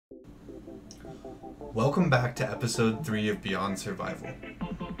Welcome back to episode 3 of Beyond Survival.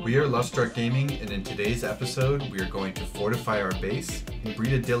 We are Luststruck Gaming, and in today's episode, we are going to fortify our base and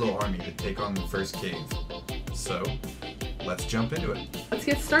breed a Dilo army to take on the first cave. So, let's jump into it. Let's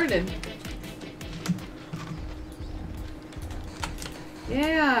get started.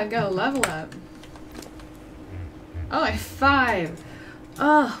 Yeah, go level up. Oh, I have 5.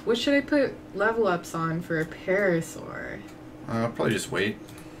 Ugh, what should I put level ups on for a parasaur? Probably just wait.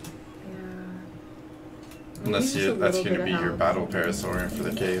 Yeah. Unless that's going to be your battle parasaur for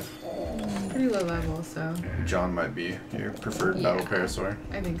the cave. Pretty low level, so. John might be your preferred battle parasaur.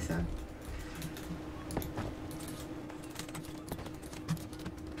 I think so.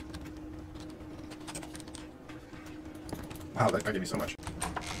 Wow, that gave me so much.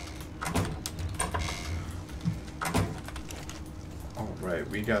 Alright,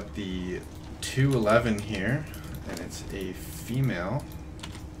 we got the 211 here, and it's a female.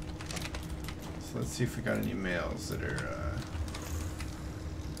 So let's see if we got any males that are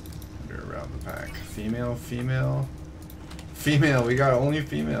around the pack. Female, female, female. We got only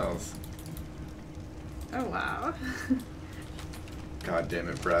females. Oh, wow. God damn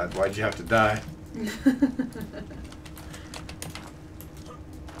it, Brad. Why'd you have to die?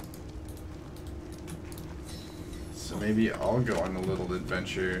 So maybe I'll go on a little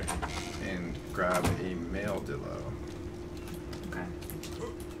adventure and grab a male Dilo. Okay.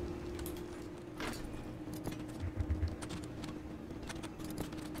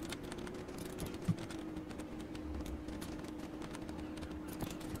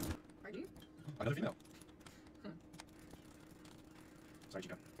 Are you? Another female. Sorry,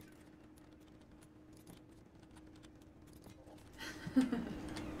 Chica.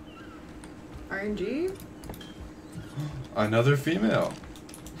 RNG? Another female.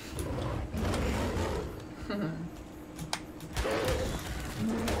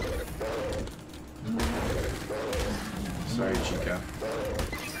 Sorry, Chica.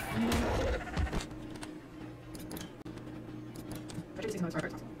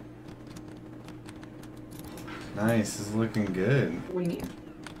 Nice, this is looking good. What do you need?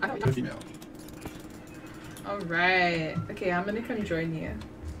 I don't Another female. Alright. Okay, I'm gonna come join you.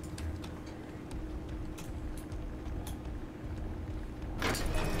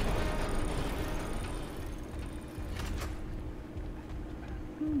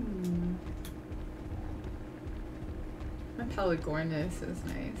 Pelagornis is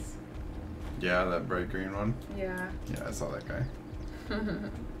nice. Yeah, that bright green one. Yeah. Yeah, I saw that guy.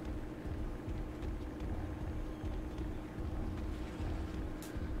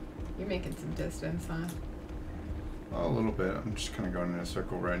 You're making some distance, huh? Oh, a little bit. I'm just kind of going in a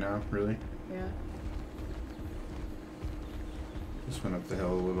circle right now, really. Yeah. Just went up the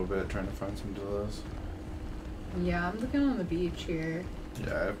hill a little bit, trying to find some Dilos. Yeah, I'm looking on the beach here.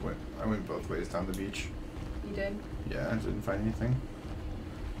 Yeah, I went both ways down the beach. You did? Yeah, I didn't find anything.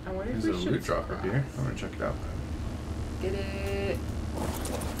 I wonder if There's we a should loot drop up here. I'm gonna check it out. Get it.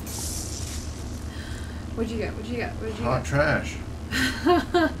 What'd you get? What'd you get? What'd you Hot trash.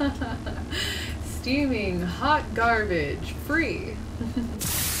 Steaming hot garbage. Free.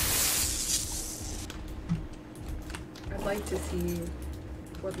 I'd like to see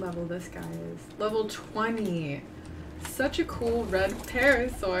what level this guy is. Level 20. Such a cool red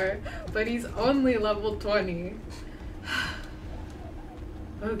parasaur, but he's only level 20.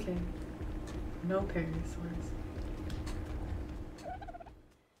 Okay. No parasaurs.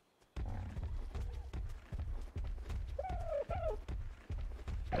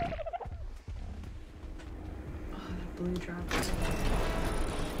 Oh, that blue drop.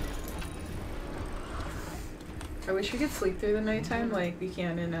 I wish we could sleep through the nighttime like we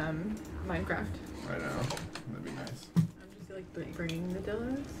can in Minecraft. I know. That'd be nice. I'm just like bringing the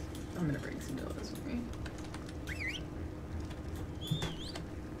Dilos. I'm gonna bring some Dilos with me.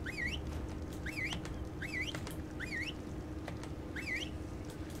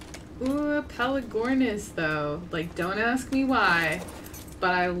 Ooh, Pelagornis though. Like, don't ask me why,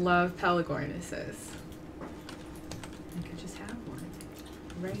 but I love Pelagornises. I could just have one.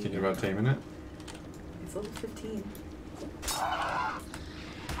 Right. Thinking about taming it? It's level 15.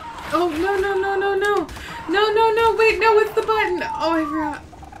 Oh, no, no, no, no, no. No, no, no, wait, no, it's the button. Oh, I forgot.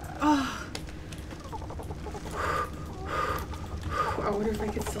 Oh. I wonder if I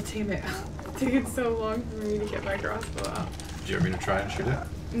could still tame it. It's taken so long for me to get my crossbow out. Did you ever mean to try and shoot it?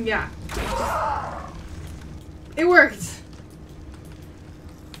 Yeah. It worked.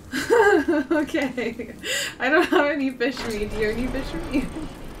 Okay. I don't have any fish meat. Do you have any fish meat?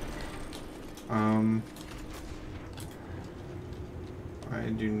 I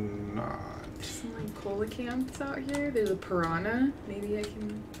do not. There's some like coelacanths out here. There's a piranha. Maybe I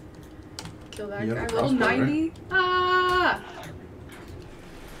can Kill that You guy. have a Level crossbow, 90. right? Ah!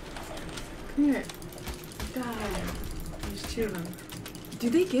 Come here. Die. There's two of them. Do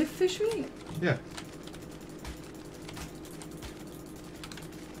they give fish meat? Yeah.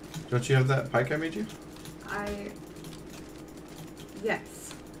 Don't you have that pike I made you?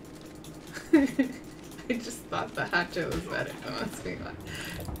 Yes. I just thought the hatchet was better. I'm not being honest.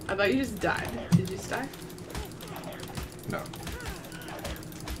 I thought you just died. Did you just die? No.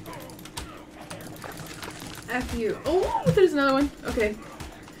 F you. Oh, there's another one. Okay.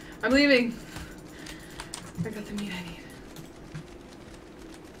 I'm leaving. I got the meat I need.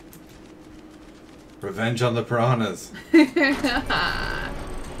 Revenge on the piranhas. There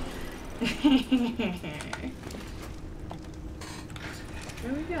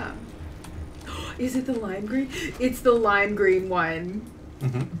we go. Is it the lime green? It's the lime green one.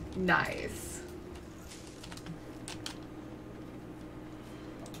 Mm-hmm. Nice.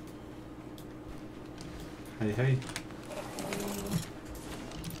 Hey, hey.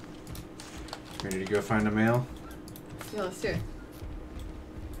 Ready to go find a male? Yeah, let's do it.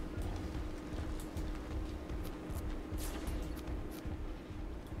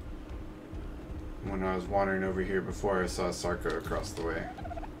 When I was wandering over here before, I saw Sarco across the way.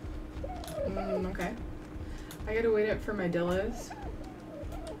 Okay. I gotta wait up for my dillos.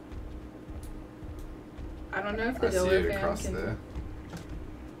 I don't know if the I see dillo it fan across can... the...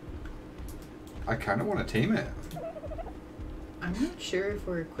 I kind of want to tame it. I'm not sure if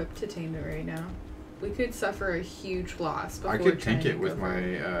we're equipped to tame it right now. We could suffer a huge loss before I could trying tank to it with go for my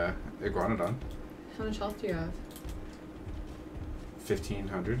iguanodon. How much health do you have?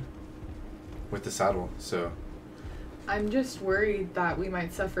 1500 with the saddle, so I'm just worried that we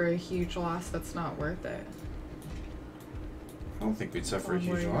might suffer a huge loss that's not worth it. I don't think we'd suffer a I'm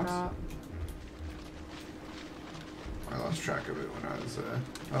huge worried loss. about. I lost track of it when I was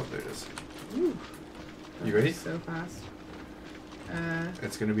oh, there it is. Ooh. You ready? So fast.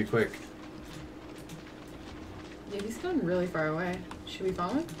 It's gonna be quick. Yeah, he's gone really far away. Should we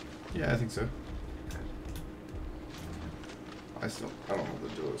follow him? Yeah, I think so. I don't know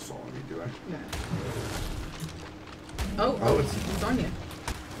if the Dillo's following me, do I? No. Oh, he's on you.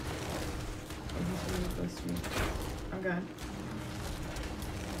 Oh, he's really close to me. I'm good.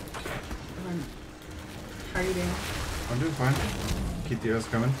 How are you doing? I'm doing fine. Keep the O's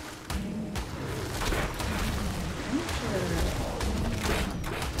coming.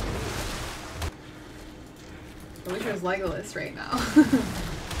 I wish I was Legolas right now.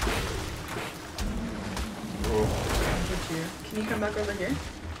 Oh. Can you come back over here?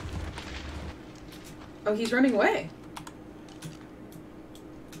 Oh, he's running away.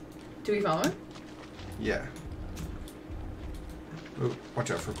 Do we follow him? Yeah. Oh,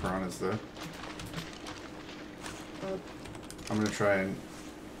 watch out for piranhas though. Oh. I'm gonna try and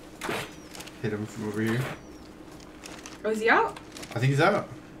hit him from over here. Oh, is he out? I think he's out.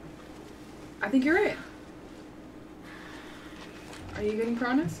 I think you're right. Are you getting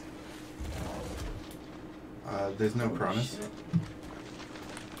piranhas? There's no Oh, piranhas. shit.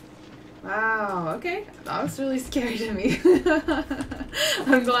 Wow, okay. That was really scary to me.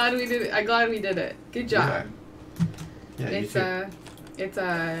 I'm glad we did it. I'm glad we did it. Good job. Yeah, It's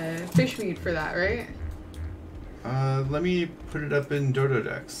a fish meat for that, right? Let me put it up in Dodo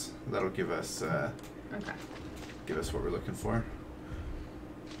Dex. That'll give us Okay. give us what we're looking for.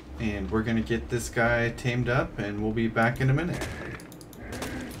 And we're gonna get this guy tamed up, and we'll be back in a minute.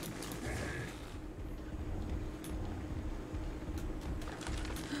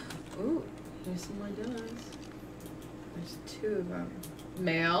 Ooh, here's some more dillos. There's two of them.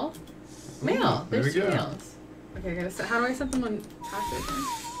 Male. Male. Ooh, there There's we two go. males. Okay, I gotta set. How do I set them on passive?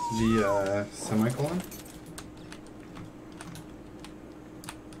 The semicolon.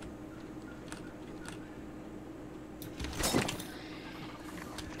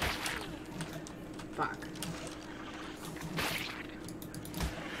 Fuck.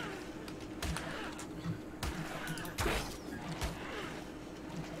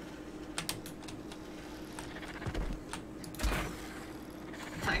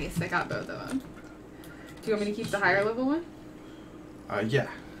 Nice, I got both of them. Do you want me to keep the higher level one? Yeah.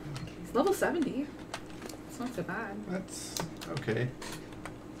 It's level 70. It's not so bad. That's okay.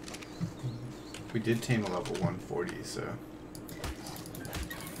 We did tame a level 140, so.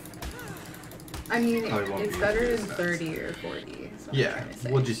 I mean, Probably won't it's be better using than stats. 30 or 40. is what I'm Yeah, trying to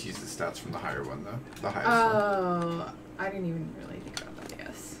say. we'll just use the stats from the higher one, though. The highest one. Oh, I didn't even really think about that,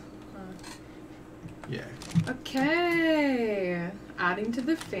 yes. Yeah. Okay. Adding to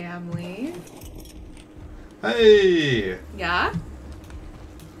the family. Hey! Yeah?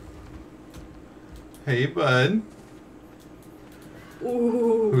 Hey, bud.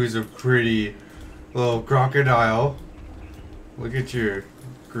 Ooh. Who's a pretty little crocodile. Look at your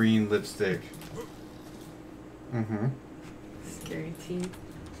green lipstick. Mm-hmm. Scary teeth.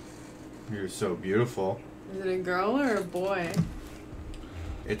 You're so beautiful. Is it a girl or a boy?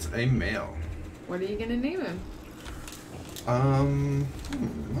 It's a male. What are you gonna name him?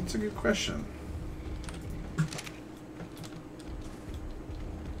 That's a good question.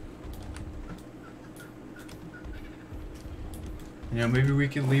 You know, maybe we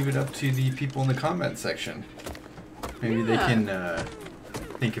can leave it up to the people in the comment section. Maybe they can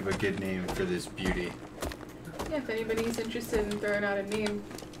think of a good name for this beauty. Yeah, if anybody's interested in throwing out a name,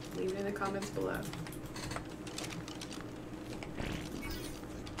 leave it in the comments below.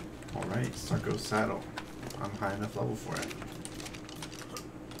 Alright, Sarco saddle. I'm high enough level for it.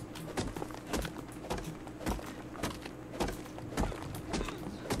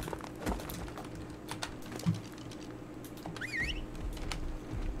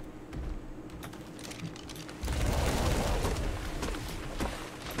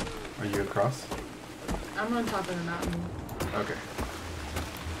 Are you across? I'm on top of the mountain. Okay.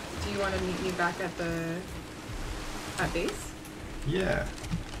 Do you want to meet me back at base? Yeah.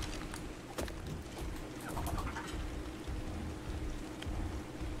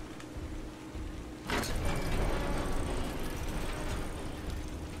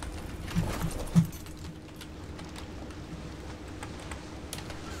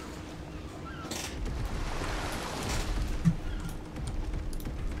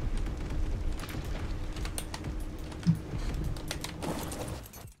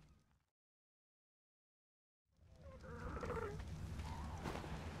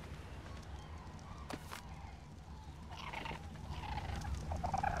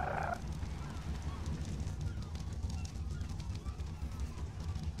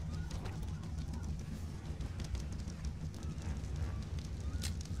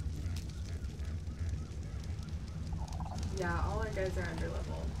 Yeah, all our guys are under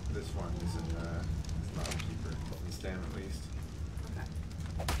level. This one isn't, it's not a keeper. Doesn't stand at least. Okay.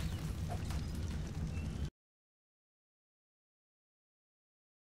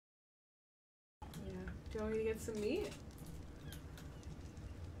 Yeah. Do you want me to get some meat?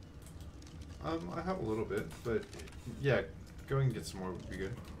 I have a little bit, but yeah, going and get some more would be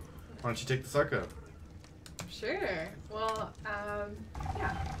good. Why don't you take the Sarco? Sure. Well,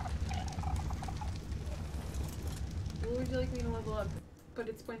 yeah. What would you like me to level up? Put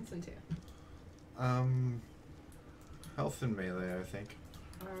its points into? Health and melee, I think.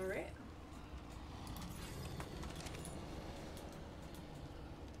 Alright.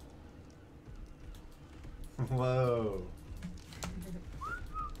 Whoa.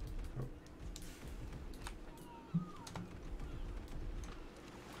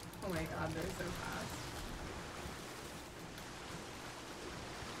 Oh my god, they're so fast.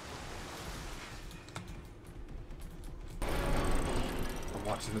 I'm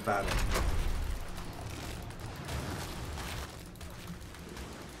watching the battle.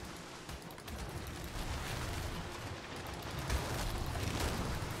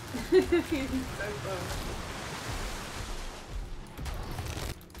 He's so close.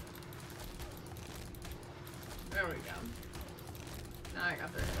 There we go. Now I got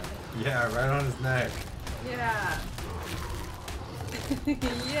the rid of it. Yeah, right on his neck. Yeah.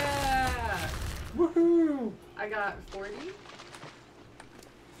 Yeah. Woohoo! I got 40.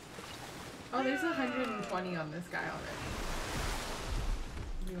 Oh, there's 120 on this guy already.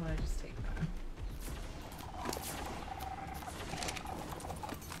 You want to just take that?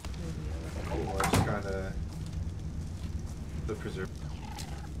 Oh, I just got the preserve.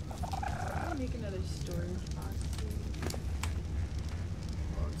 I'll make another storage box.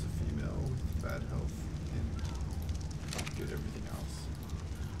 Oh, it's a female with bad health and good everything else.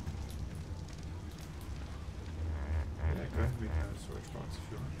 Yeah, go ahead and make another storage box if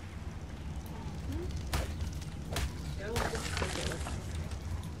you want. It'll just make it look nice.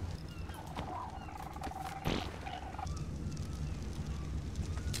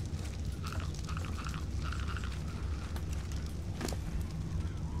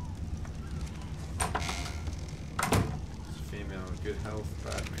 It's a female with good health,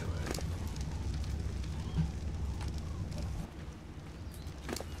 bad melee.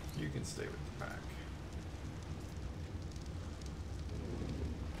 You can stay with the pack.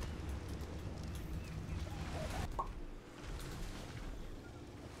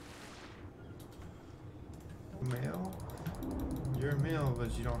 Male? You're a male,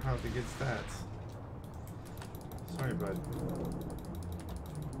 but you don't have the good stats. Sorry, bud.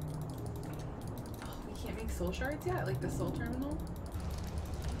 Oh, we can't make soul shards yet? Like the soul terminal?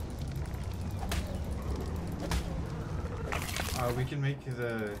 We can make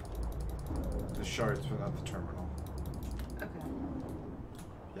the shards, but not the terminal. Okay.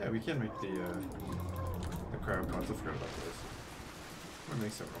 Yeah, we can make the cryopods. I forgot about those. I'm gonna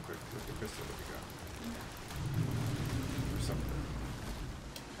make some real quick with the crystal that we got. Or something.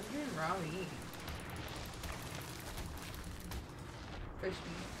 I'm doing raw meat. Fish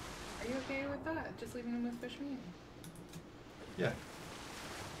meat. Are you okay with that? Just leaving them with fish meat? Yeah.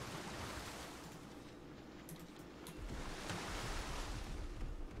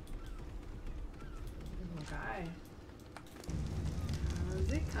 Okay.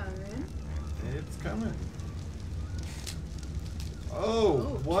 How's it coming? It's coming.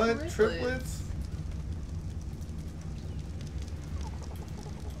 Oh, what? Triplets?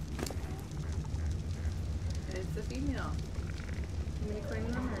 It's a female. You gonna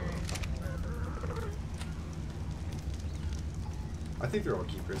claim them or? I think they're all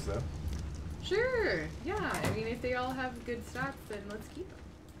keepers, though. Sure. Yeah. I mean, if they all have good stats, then let's keep them.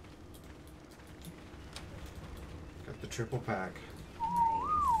 Got the triple pack.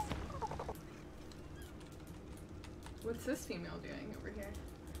 Nice. What's this female doing over here?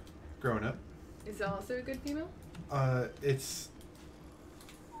 Growing up. Is that also a good female? It's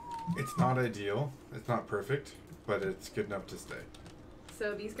not ideal. It's not perfect, but it's good enough to stay.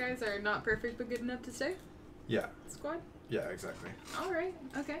 So these guys are not perfect but good enough to stay? Yeah. Squad? Yeah, exactly. Alright,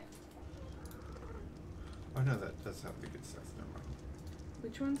 okay. Oh no, that does have the good stats. Never mind.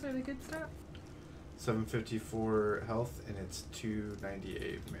 Which ones are the good stats? 754 health and it's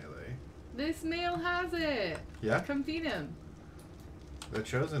 298 melee. This male has it! Yeah? Come feed him. The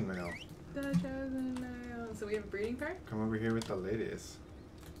chosen male. The chosen male. So we have a breeding pair? Come over here with the ladies.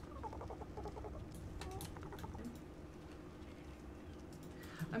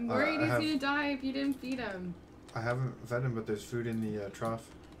 I'm worried he's gonna die if you didn't feed him. I haven't fed him, but there's food in the trough.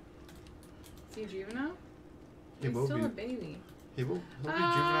 Is he a juvenile? He He's will still be. a baby. He'll be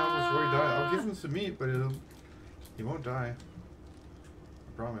juvenile before he dies. I'll give him some meat, but he won't die.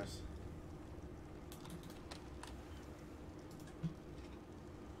 I promise.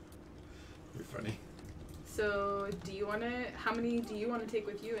 You're funny. So, how many do you want to take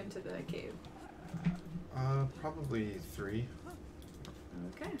with you into the cave? Probably 3.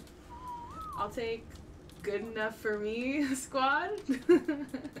 Okay. I'll take good enough for me, squad.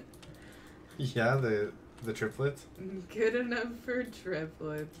 Yeah, the triplets. Good enough for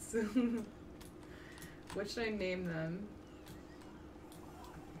triplets. What should I name them?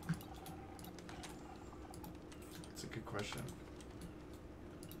 That's a good question.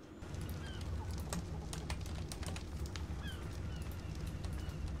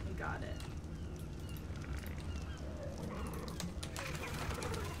 I got it.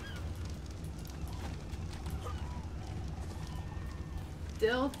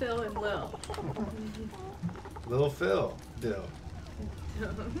 Dill, Phil, and Lil. Little Phil. Dill.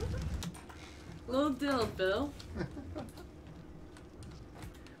 Little Dill, Phil.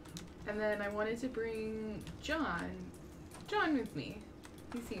 And then I wanted to bring John with me.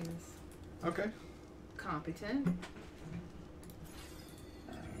 He seems Okay. competent.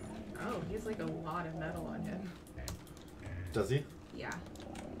 Oh, he has like a lot of metal on him. Does he? Yeah.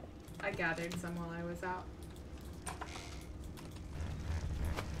 I gathered some while I was out.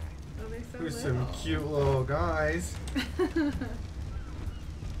 Oh, they're so There's little. some cute little guys.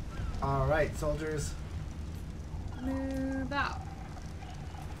 Alright, soldiers. Move out.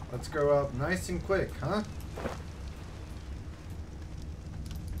 Let's grow up nice and quick, huh?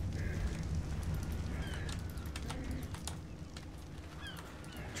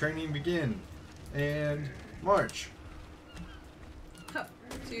 Training begin. And march. Hup.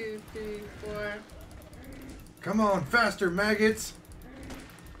 2, 3, 4. Come on, faster, maggots!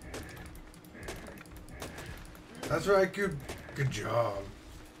 That's right, good job.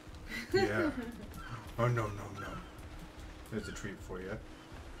 Yeah. Oh, no. There's a treat for you.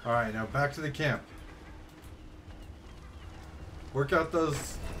 Alright, now back to the camp. Work out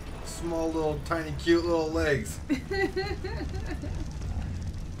those small little, tiny, cute little legs.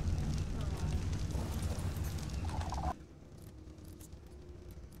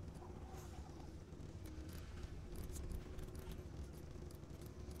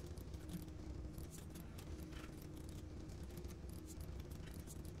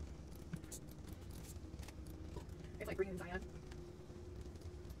 It's like bringing Zion.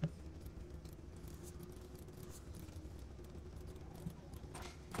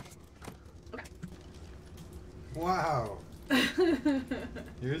 Okay. Wow.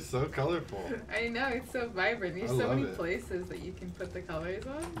 You're so colorful. I know, it's so vibrant. There's I so love many it. places that you can put the colors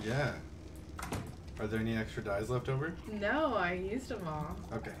on. Yeah. Are there any extra dyes left over? No, I used them all.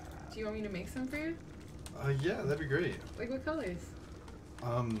 Okay. Do you want me to make some for you? Yeah, that'd be great. Like what colors?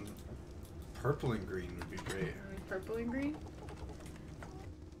 Purple and green would be great. Like purple and green?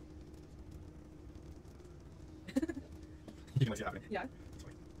 You can see happening. Yeah.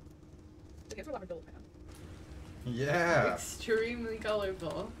 The kids are loving Philip. Yeah. Extremely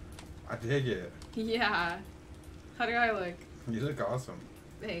colorful. I dig it. Yeah. How do I look? You look awesome.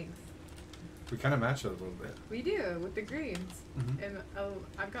 Thanks. We kind of match it a little bit. We do, with the greens. Mhm. And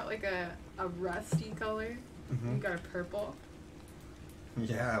I've got like a rusty color. Mhm. You got a purple.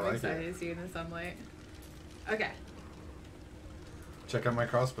 Yeah, I I'm like excited it. to see it in the sunlight. Okay. Check out my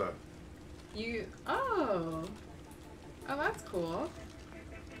crossbow. Oh, that's cool.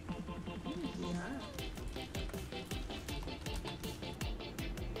 Yeah.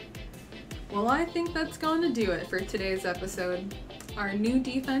 Well, I think that's going to do it for today's episode. Our new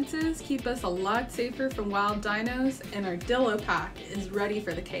defenses keep us a lot safer from wild dinos, and our Dillo pack is ready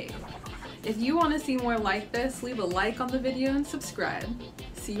for the cave. If you want to see more like this, leave a like on the video and subscribe.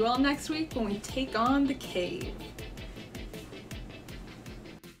 See you all next week when we take on the cave.